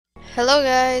Hello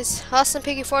guys, Awesome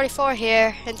Piggy 44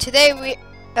 here, and today Okay,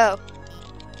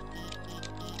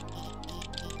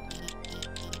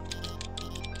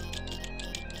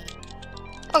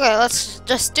 let's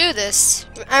just do this.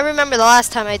 I remember the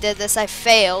last time I did this, I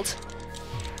failed.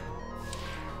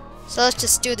 So let's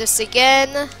just do this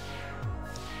again.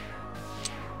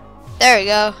 There we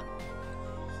go.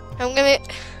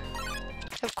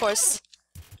 Of course.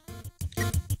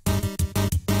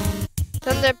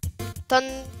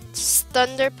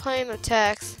 Thunder plane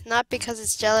attacks, not because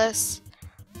it's jealous.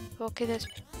 Okay, this.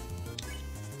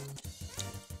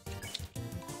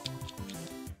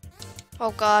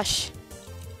 Oh gosh.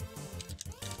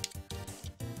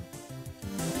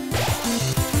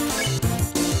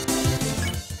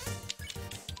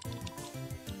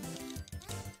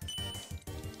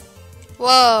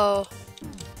 Whoa.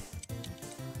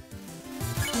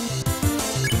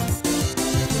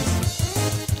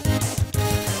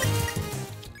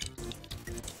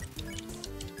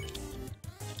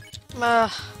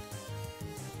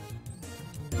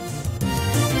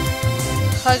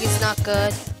 Hug is not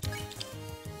good.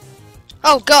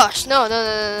 Oh gosh, no.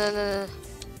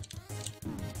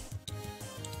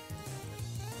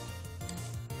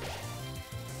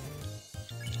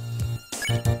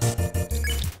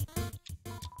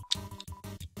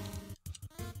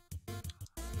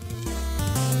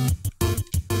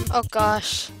 Oh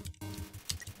gosh.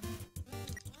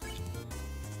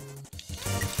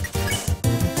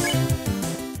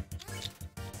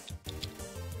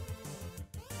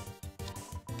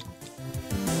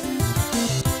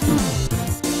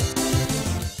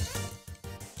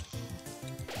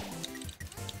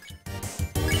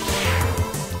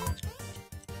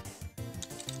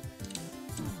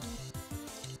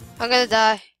 I'm gonna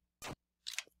die.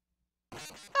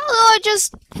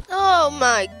 Oh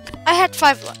my, I had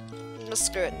 5 left.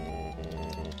 Screw it.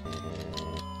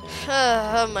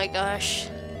 Oh my gosh.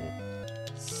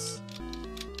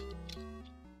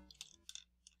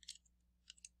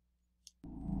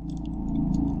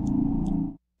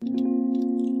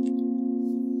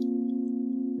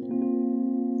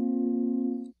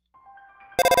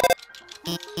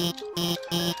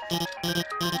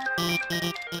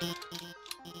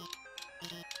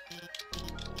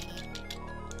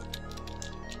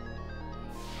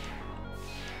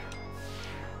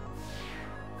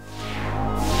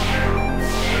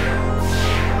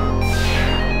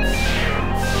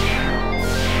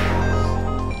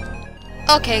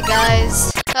 Okay, guys.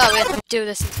 Oh, we have to do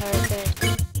this entire thing.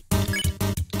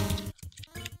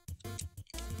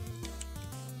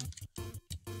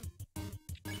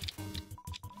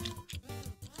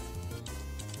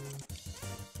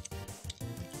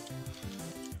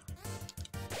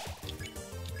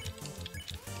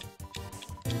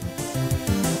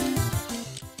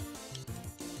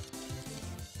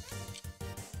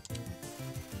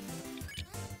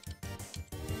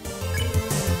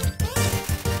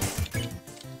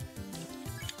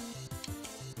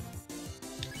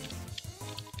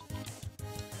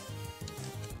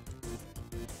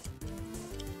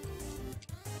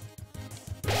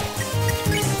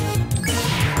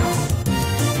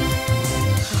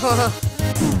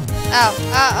 Ow,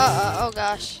 oh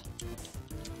gosh.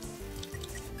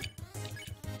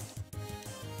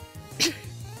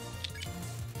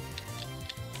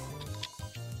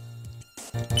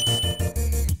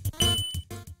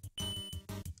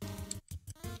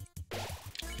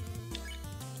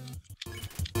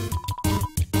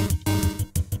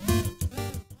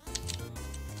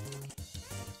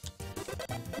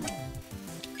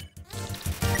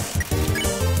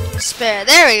 Spare,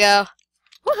 there we go.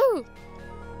 Woohoo!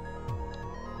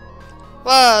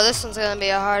 Whoa, this one's gonna be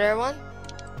a harder one.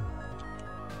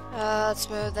 Let's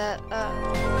move that up.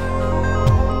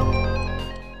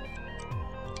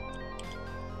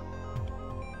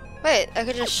 Wait, I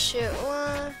could just shoot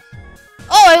one.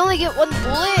 Oh, I only get 1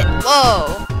 bullet?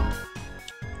 Whoa.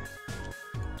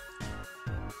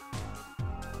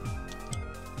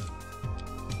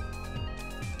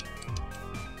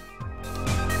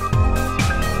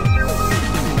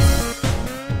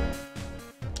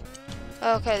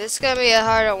 Okay, this is gonna be a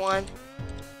harder one.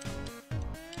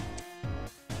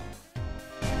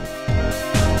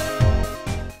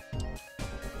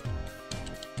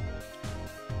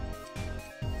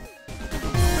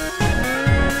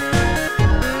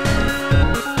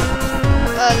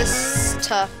 Oh, this is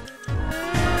tough.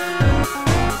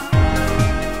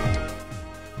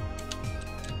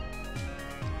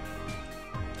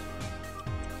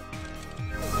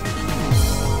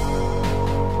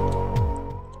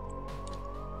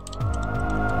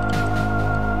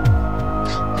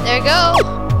 There you go.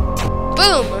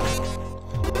 Boom.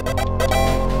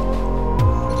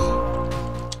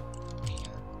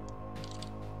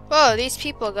 Whoa, these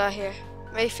people got here.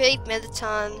 My fake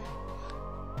Mettaton.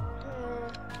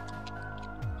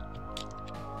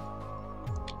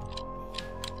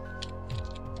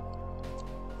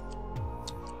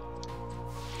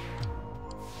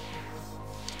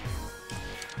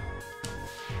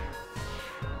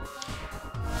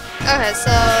 Okay,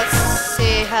 so let's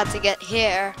see how to get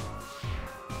here.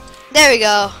 There we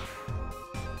go.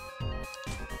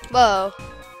 Whoa.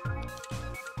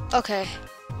 Okay.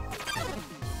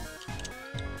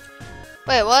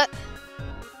 Wait, what?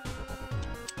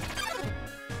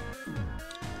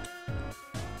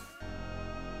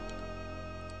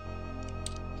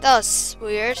 That was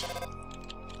weird.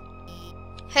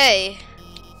 Hey,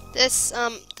 this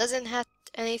doesn't have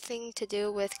anything to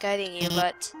do with guiding you,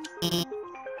 but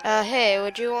hey,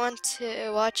 would you want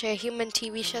to watch a human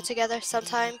TV show together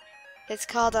sometime? It's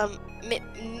called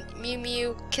Mew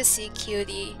Mew Kissy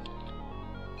Cutie.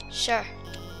 Sure.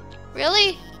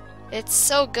 Really? It's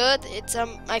so good. It's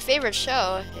my favorite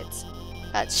show.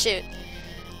 It's shoot.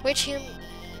 Which human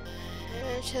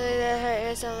actually that hurt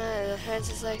is the friends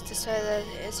is like this way that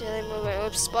it's really moving.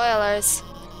 Oops, spoilers.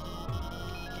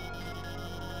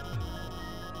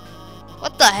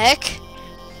 What the heck?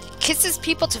 Kisses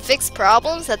people to fix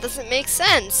problems? That doesn't make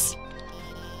sense.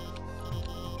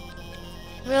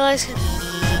 Realize.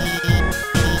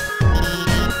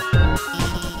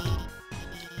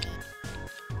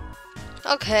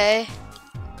 Okay.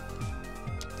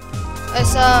 I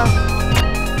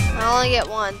only get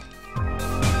one.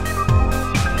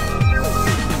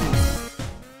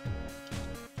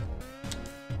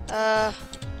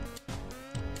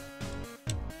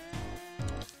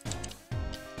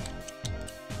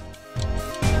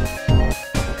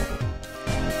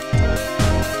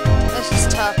 This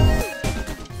is tough.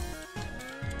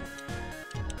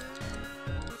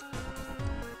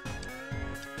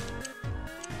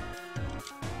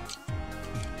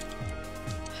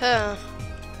 Huh.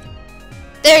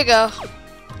 There you go.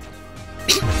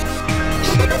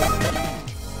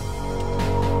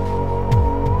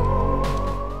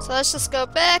 So let's just go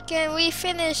back and we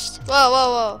finished. Whoa,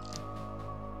 whoa, whoa.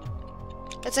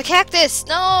 It's a cactus.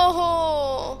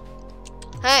 No.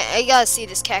 I gotta see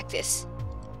this cactus.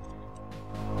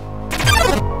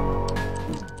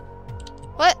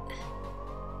 What?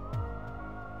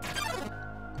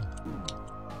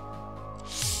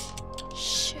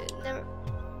 Shit, never.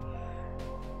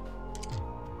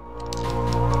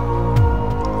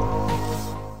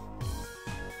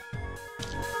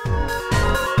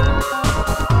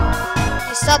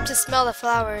 You stop to smell the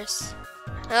flowers.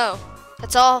 Oh,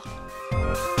 that's all.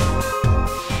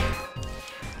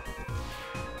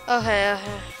 Okay,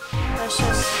 okay. Let's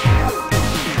just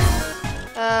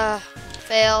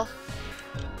fail.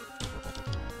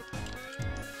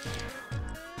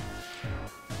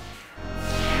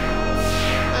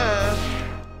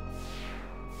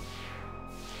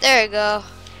 There you go.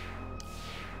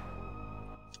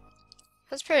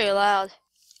 That's pretty loud.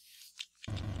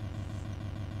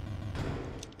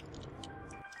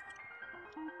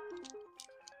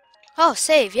 Oh,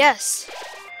 save, yes.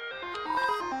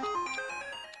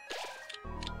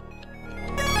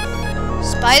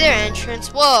 Spider entrance,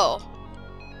 whoa.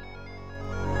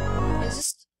 Is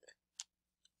this?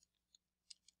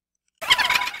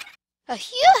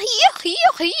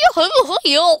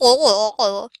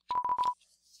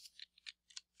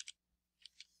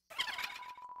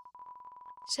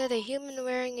 So the human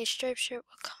wearing a striped shirt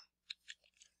will come.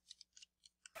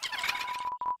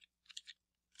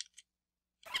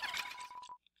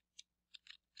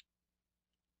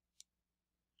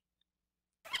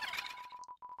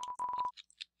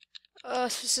 Oh,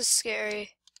 this is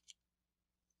scary.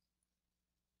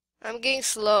 I'm getting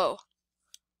slow.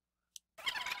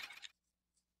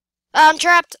 I'm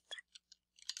trapped!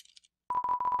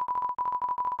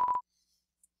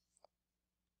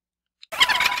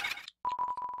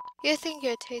 You think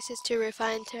your taste is too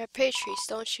refined to have pastries,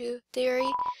 don't you,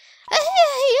 dearie?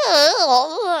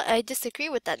 I disagree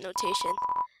with that notation.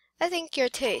 I think your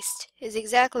taste is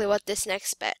exactly what this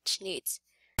next batch needs.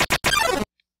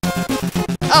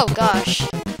 Oh gosh.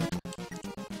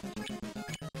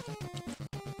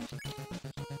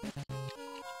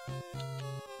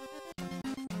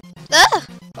 Ah!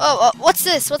 Oh, what's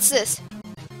this? What's this?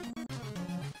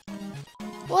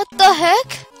 What the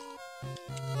heck?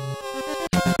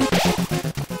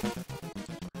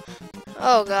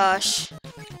 Oh gosh.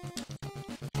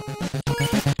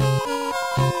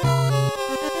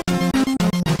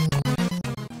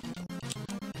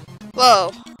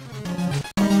 Whoa.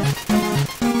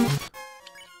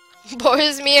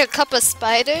 Pours me a cup of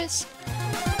spiders?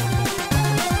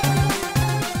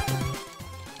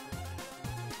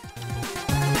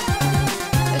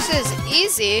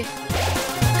 easy.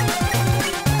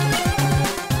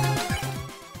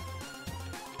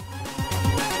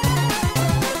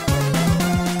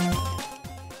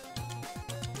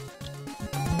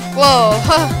 Whoa.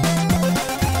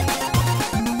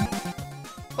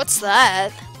 What's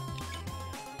that?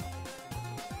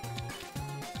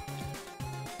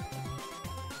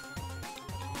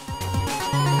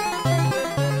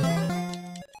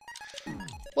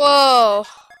 Whoa.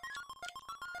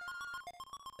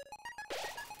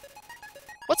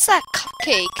 What's that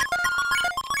cupcake?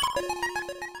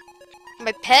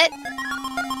 My pet?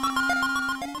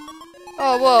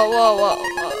 Oh, whoa, whoa, whoa,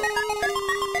 whoa.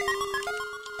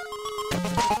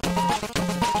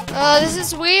 Oh, this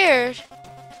is weird.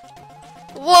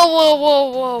 Whoa, whoa, whoa,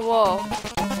 whoa, whoa.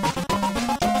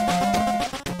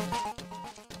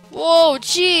 Whoa,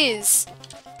 jeez.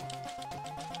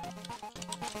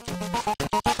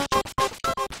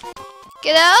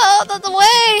 Get out of the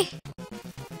way!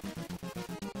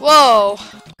 Whoa.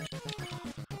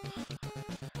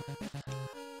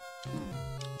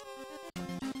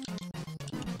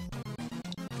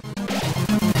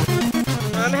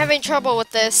 I'm having trouble with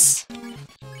this.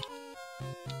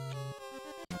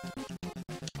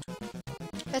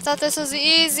 I thought this was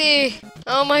easy.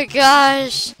 Oh my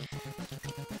gosh.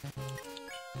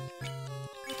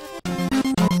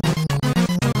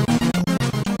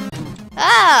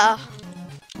 Ah!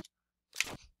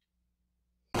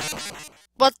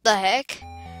 What the heck?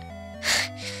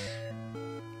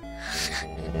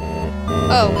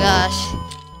 Oh gosh.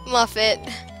 Muffet.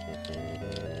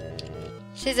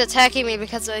 She's attacking me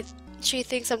because she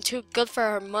thinks I'm too good for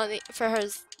her money, for her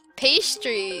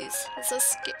pastries.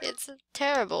 It's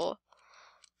terrible.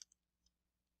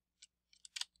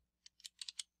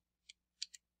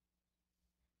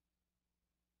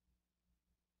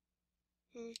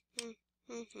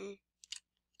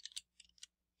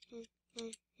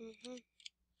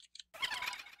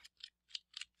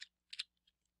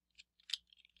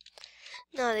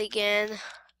 Not again.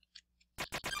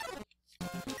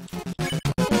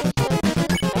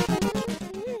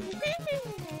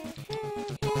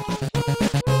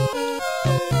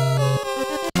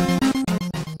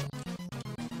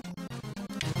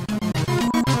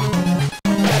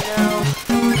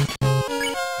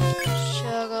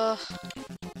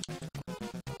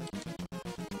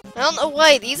 I don't know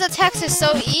why these attacks are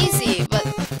so easy, but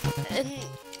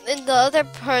in the other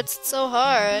parts it's so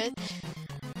hard.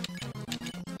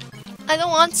 I don't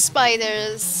want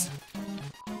spiders.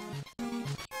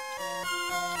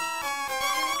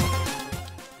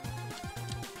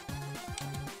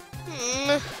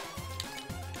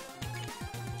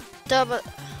 Double.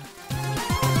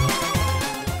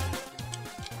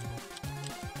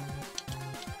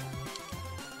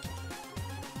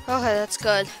 Okay, that's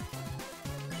good.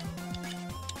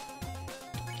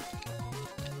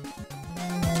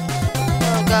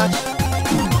 Oh gosh.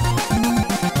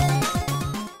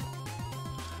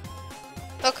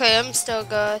 Okay, I'm still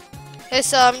good. Okay,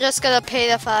 so I'm just gonna pay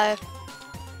the 5.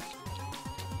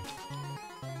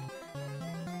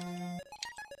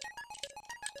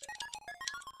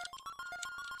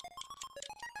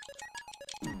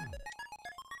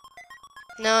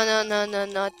 No, no, no, no,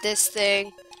 not this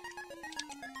thing.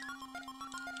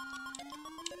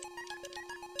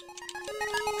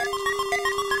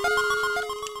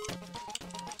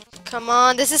 Come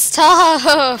on, this is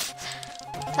tough!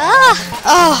 Ah!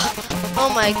 Oh! Oh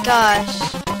my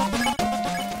gosh.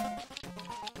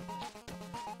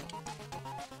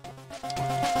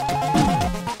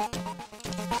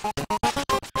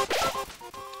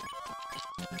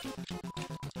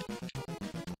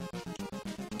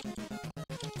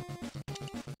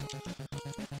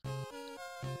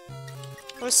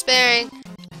 I'm sparing.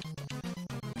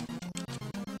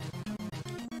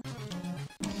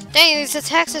 Dang, these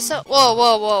attacks are so— Whoa,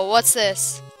 whoa, whoa, what's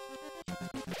this?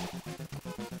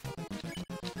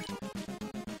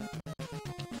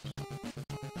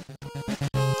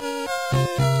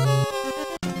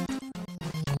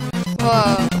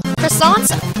 Whoa.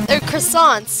 Croissants? They're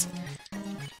croissants.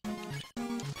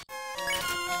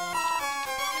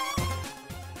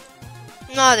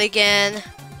 Not again.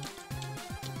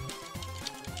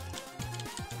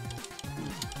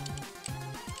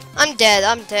 I'm dead,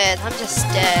 I'm dead, I'm just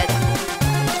dead.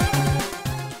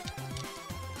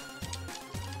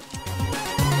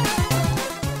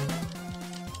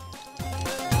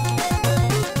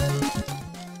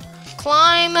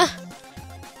 Climb!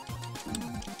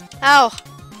 Ow!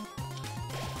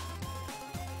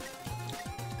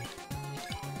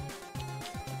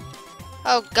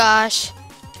 Oh gosh.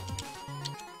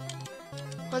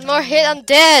 One more hit, I'm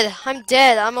dead! I'm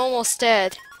dead, I'm almost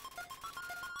dead.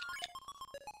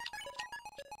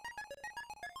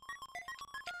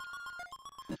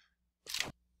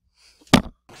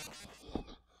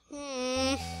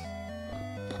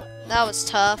 That was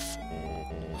tough.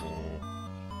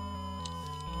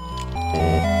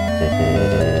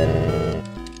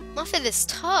 Muffet is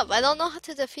tough. I don't know how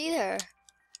to defeat her.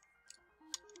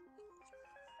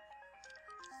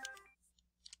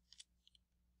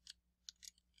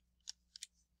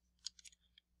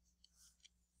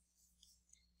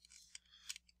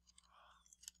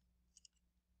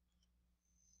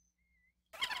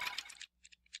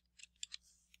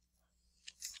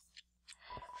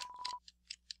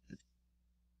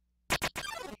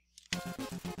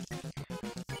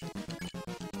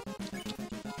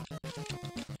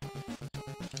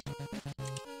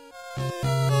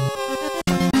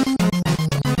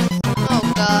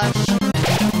 Oh gosh.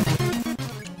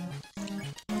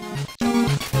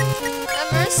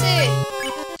 Have mercy.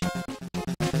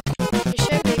 You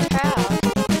should be proud.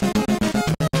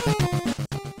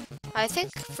 I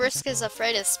think Frisk is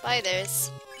afraid of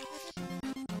spiders.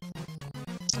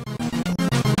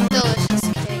 Delicious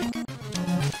cake.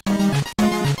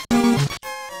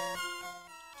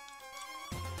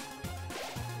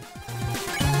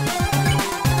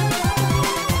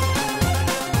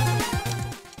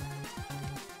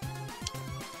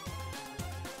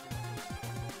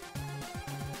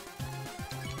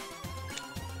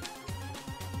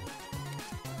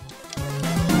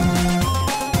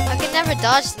 I can never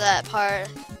dodge that part.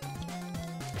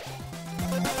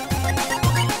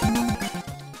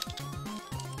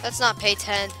 Let's not pay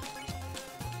 10.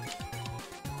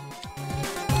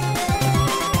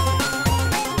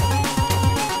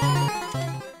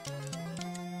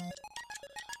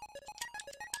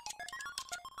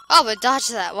 Oh, but dodge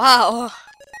that. Wow.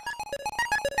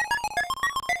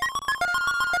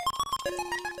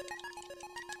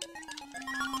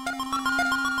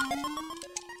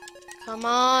 Come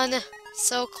on.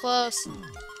 So close.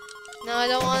 No, I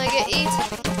don't want to get eaten.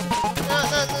 No.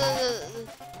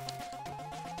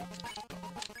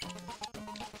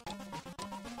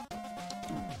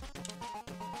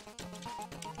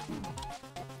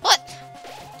 What?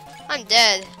 I'm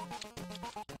dead.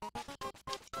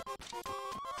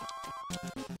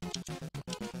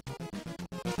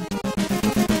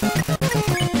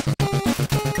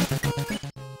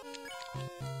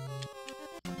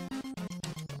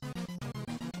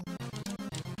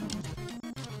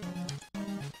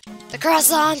 The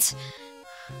croissant!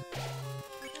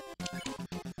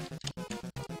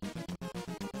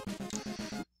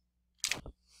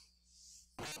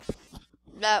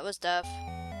 That was tough.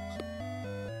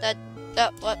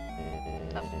 What?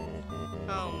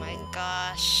 Oh my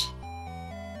gosh.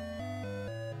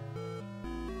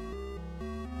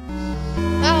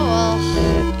 Oh well.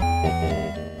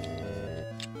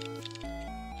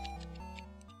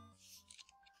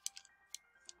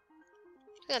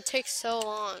 It's gonna take so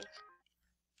long.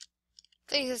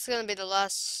 I think this is gonna be the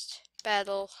last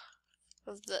battle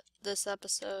of this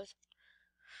episode.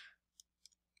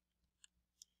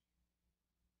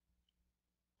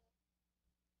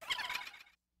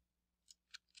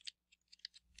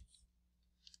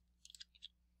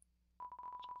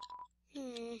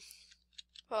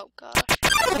 Oh gosh.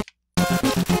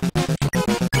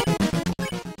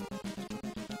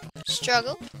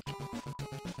 Struggle.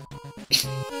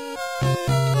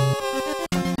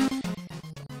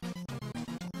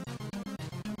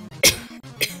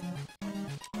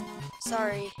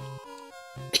 Sorry.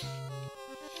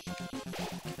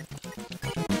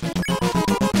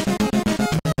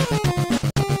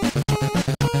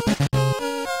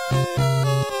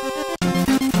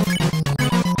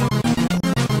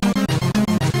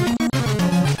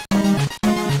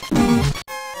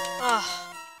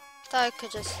 Thought I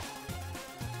could just...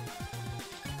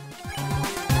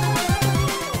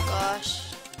 Oh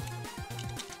gosh.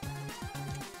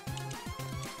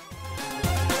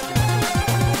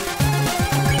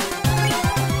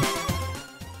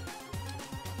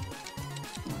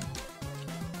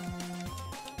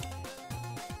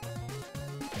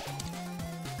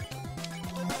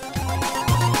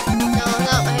 No,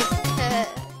 not my pet.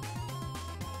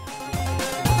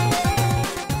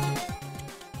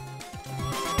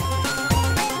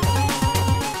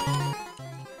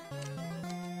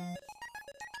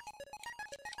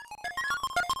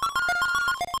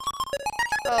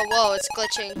 Oh, whoa, it's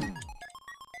glitching.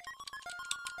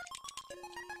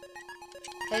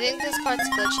 I think this part's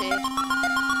glitchy.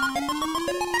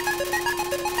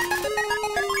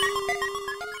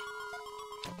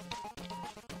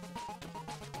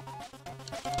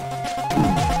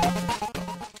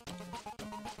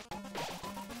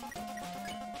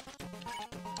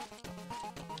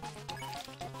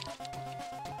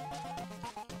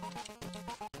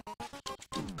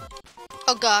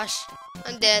 Oh gosh,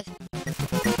 I'm dead.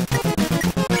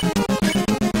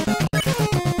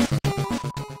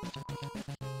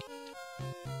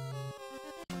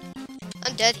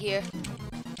 here.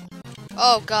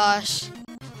 Oh gosh.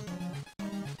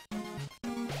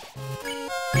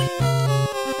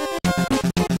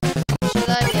 Should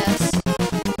I guess?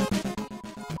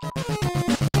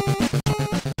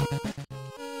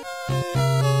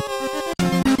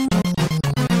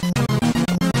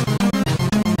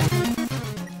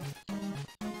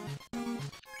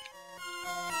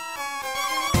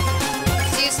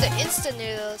 Let's use the instant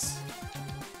noodles.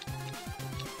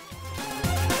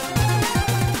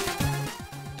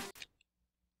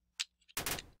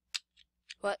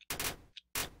 What?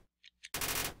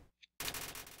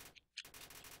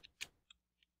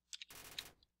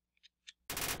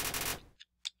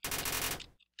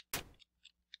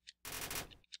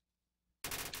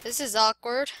 This is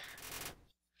awkward.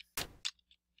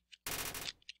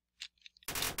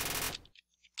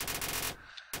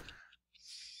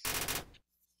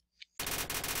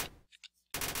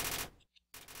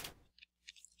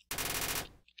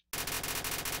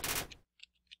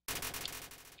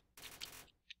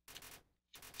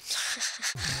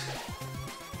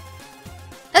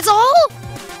 That's all?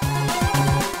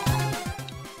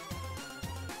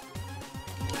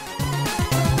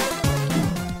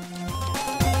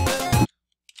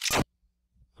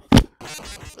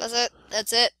 That's it.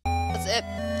 That's it.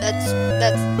 That's it.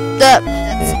 That's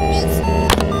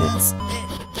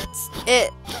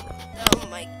it. Oh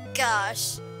my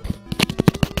gosh.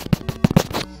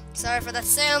 Sorry for that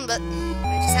sound, but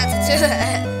I just had to do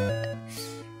that.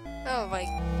 Oh my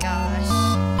gosh.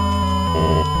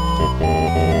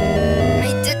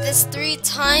 I did this 3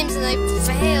 times and I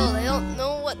failed. I don't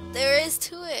know what there is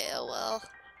to it. Oh well.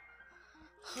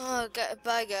 Oh,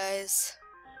 bye guys.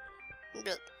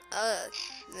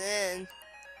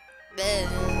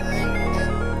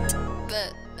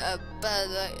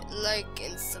 Like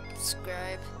and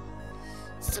subscribe.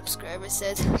 Subscribe, I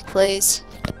said. Please.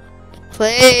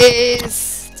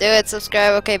 Please do it.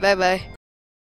 Subscribe. Okay, bye bye.